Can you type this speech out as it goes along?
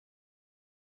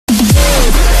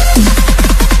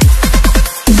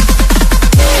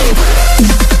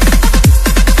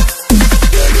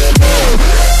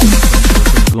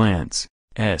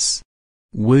S.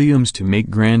 Williams to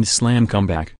make Grand Slam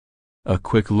comeback. A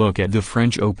quick look at the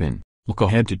French Open. Look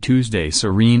ahead to Tuesday.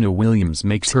 Serena Williams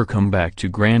makes her comeback to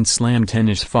Grand Slam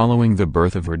tennis following the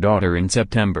birth of her daughter in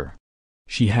September.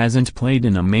 She hasn't played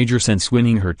in a major since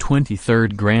winning her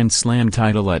 23rd Grand Slam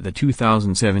title at the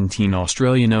 2017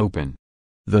 Australian Open.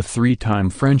 The three-time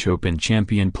French Open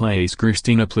champion plays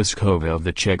Kristyna Pliskova of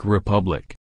the Czech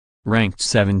Republic. Ranked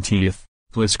 70th,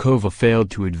 Pliskova failed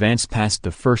to advance past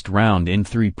the first round in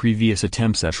 3 previous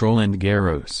attempts at Roland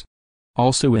Garros.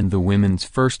 Also in the women's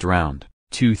first round,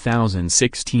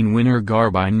 2016 winner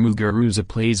Garbine Muguruza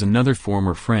plays another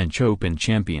former French Open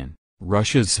champion,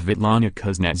 Russia's Svetlana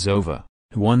Kuznetsova,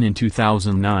 who won in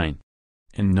 2009.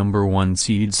 And number 1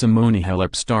 seed Simone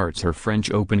Halep starts her French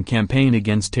Open campaign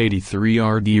against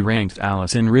 83rd-ranked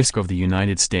Alison Riske of the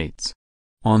United States.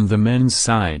 On the men's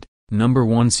side, number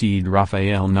 1 seed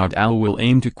Rafael Nadal will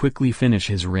aim to quickly finish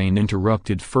his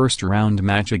rain-interrupted first-round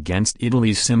match against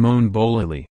Italy's Simone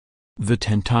Bolelli. The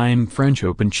 10-time French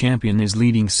Open champion is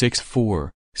leading 6-4,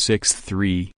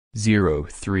 6-3,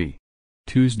 0-3.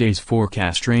 Tuesday's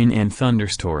forecast: rain and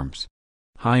thunderstorms.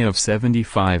 High of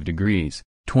 75 degrees,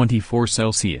 24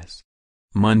 Celsius.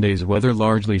 Monday's weather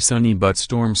largely sunny but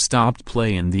storms stopped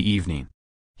play in the evening.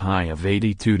 High of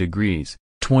 82 degrees,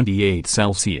 28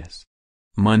 Celsius.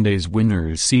 Monday's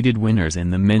winners seeded winners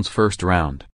in the men's first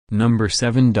round: number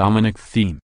 7 Dominic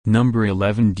Thiem, number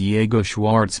 11 Diego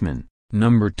Schwartzman,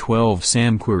 number 12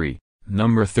 Sam Querrey,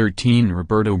 number 13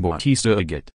 Roberto Bautista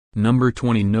Agut, number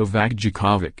 20 Novak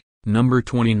Djokovic, number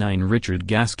 29 Richard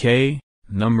Gasquet,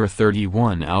 number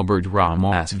 31 Albert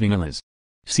Ramos Viñales.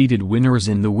 Seeded winners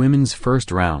in the women's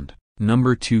first round: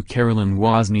 number 2 Caroline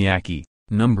Wozniacki,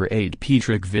 number 8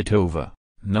 Petra Kvitova,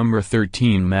 number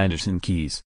 13 Madison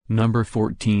Keys, number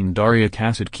 14 Daria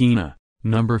Kasatkina,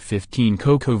 number 15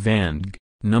 Coco Vandg,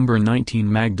 number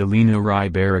 19 Magdalena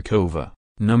Rybarikova,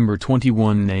 number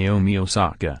 21 Naomi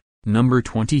Osaka, number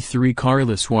 23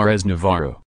 Carla Suarez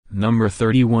Navarro, number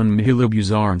 31 Mihaela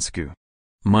Buzarnescu.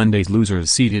 Monday's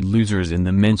losers seeded losers in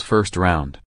the men's first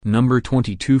round: number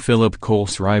 22 Philip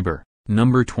Kohlschreiber,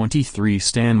 number 23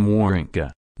 Stan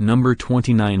Wawrinka, number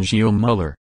 29 Gilles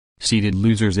Muller. Seeded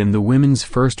losers in the women's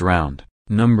first round: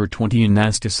 number 20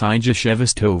 Anastasia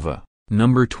Shevastova,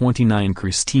 number 29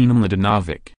 Kristina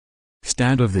Mladenovic.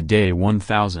 Stat of the day: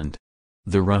 1000.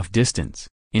 The rough distance,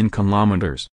 in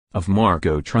kilometers, of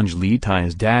Marco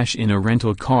Trungelita's dash in a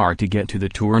rental car to get to the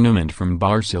tournament from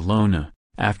Barcelona,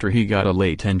 after he got a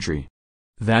late entry.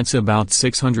 That's about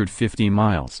 650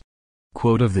 miles.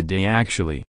 Quote of the day: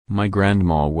 actually, my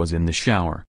grandma was in the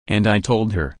shower, and I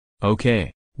told her,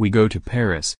 okay, we go to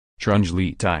Paris,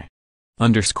 Trungelita.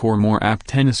 More app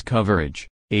tennis coverage,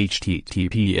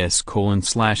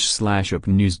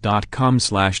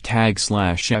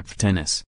 https://upnews.com/tag/apptennis